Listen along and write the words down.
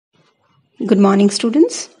Good morning,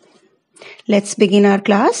 students. Let's begin our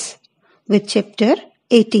class with chapter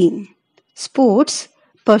 18, Sports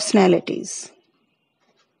Personalities.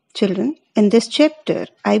 Children, in this chapter,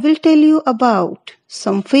 I will tell you about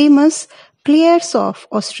some famous players of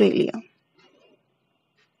Australia.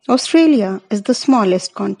 Australia is the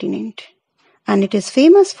smallest continent and it is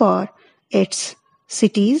famous for its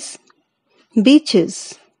cities,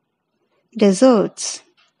 beaches, deserts,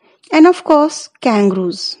 and of course,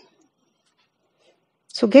 kangaroos.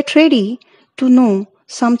 So get ready to know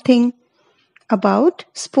something about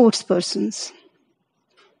sports persons.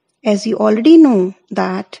 As you already know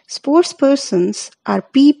that sports persons are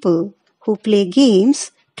people who play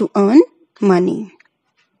games to earn money.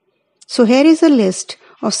 So here is a list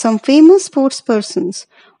of some famous sports persons,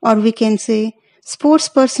 or we can say sports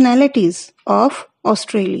personalities of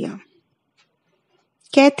Australia.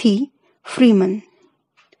 Cathy Freeman,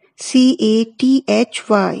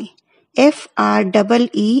 Cathy Freeman,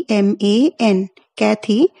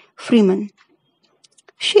 Cathy Freeman.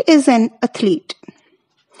 She is an athlete.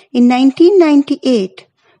 In 1998,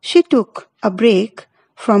 she took a break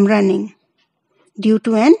from running due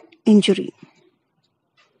to an injury.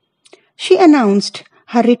 She announced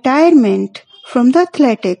her retirement from the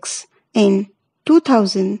athletics in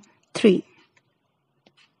 2003.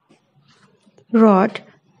 Rod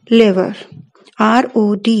Laver,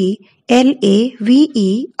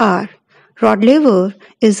 Rodlaver. Rod Laver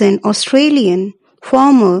is an Australian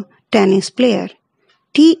former tennis player.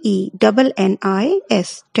 Tennis,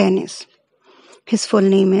 tennis. His full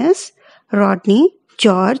name is Rodney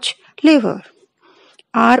George Laver.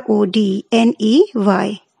 Rodney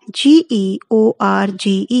George Laver.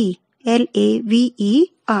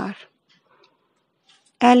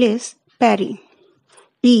 Alice Perry,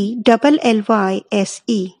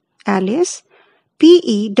 Ellyse, Alice,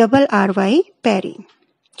 Perry, Perry.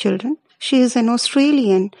 Children, she is an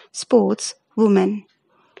Australian sports woman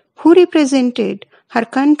who represented her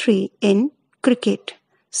country in cricket.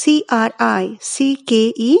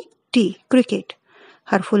 Cricket.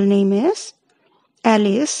 Her full name is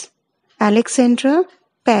Alice Alexandra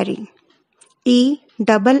Perry.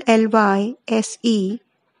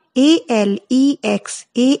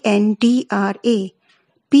 Ellysandra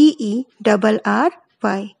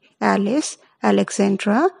Perry. Alice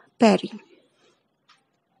Alexandra Perry.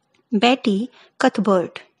 Betty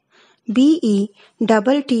Cuthbert,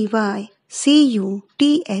 Bettycuthbert,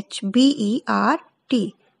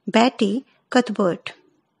 Betty Cuthbert.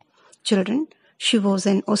 Children, she was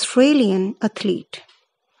an Australian athlete.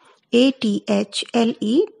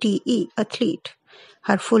 Athlete.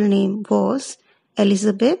 Her full name was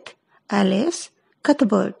Elizabeth Alice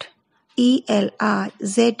Cuthbert. Elizabeth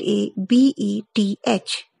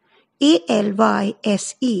Cuthbert.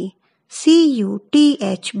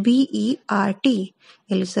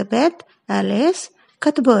 Elizabeth Alice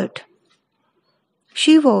Cuthbert.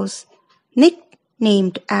 She was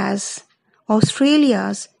nicknamed as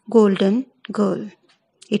Australia's Golden Girl.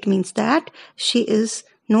 It means that she is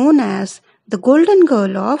known as the Golden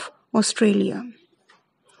Girl of Australia.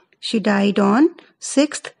 She died on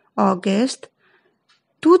 6th August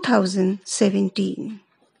 2017.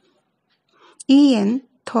 Ian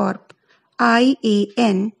Thorpe,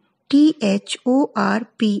 Ian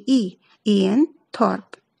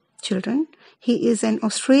Thorpe. Children, he is an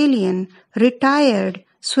Australian retired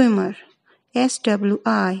swimmer.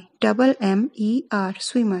 SWIMMER,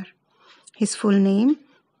 swimmer. His full name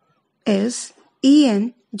is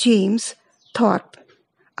Ian James Thorpe.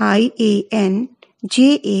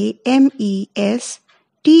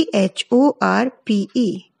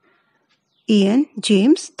 IANJAMESTHORPE. Ian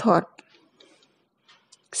James Thorpe.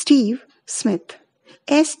 Steve Smith,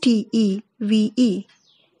 STEVESMITH,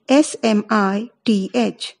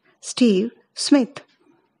 Steve Smith.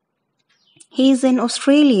 He is an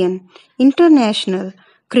Australian international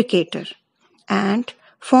cricketer and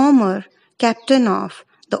former captain of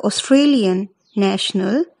the Australian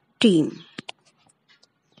national team.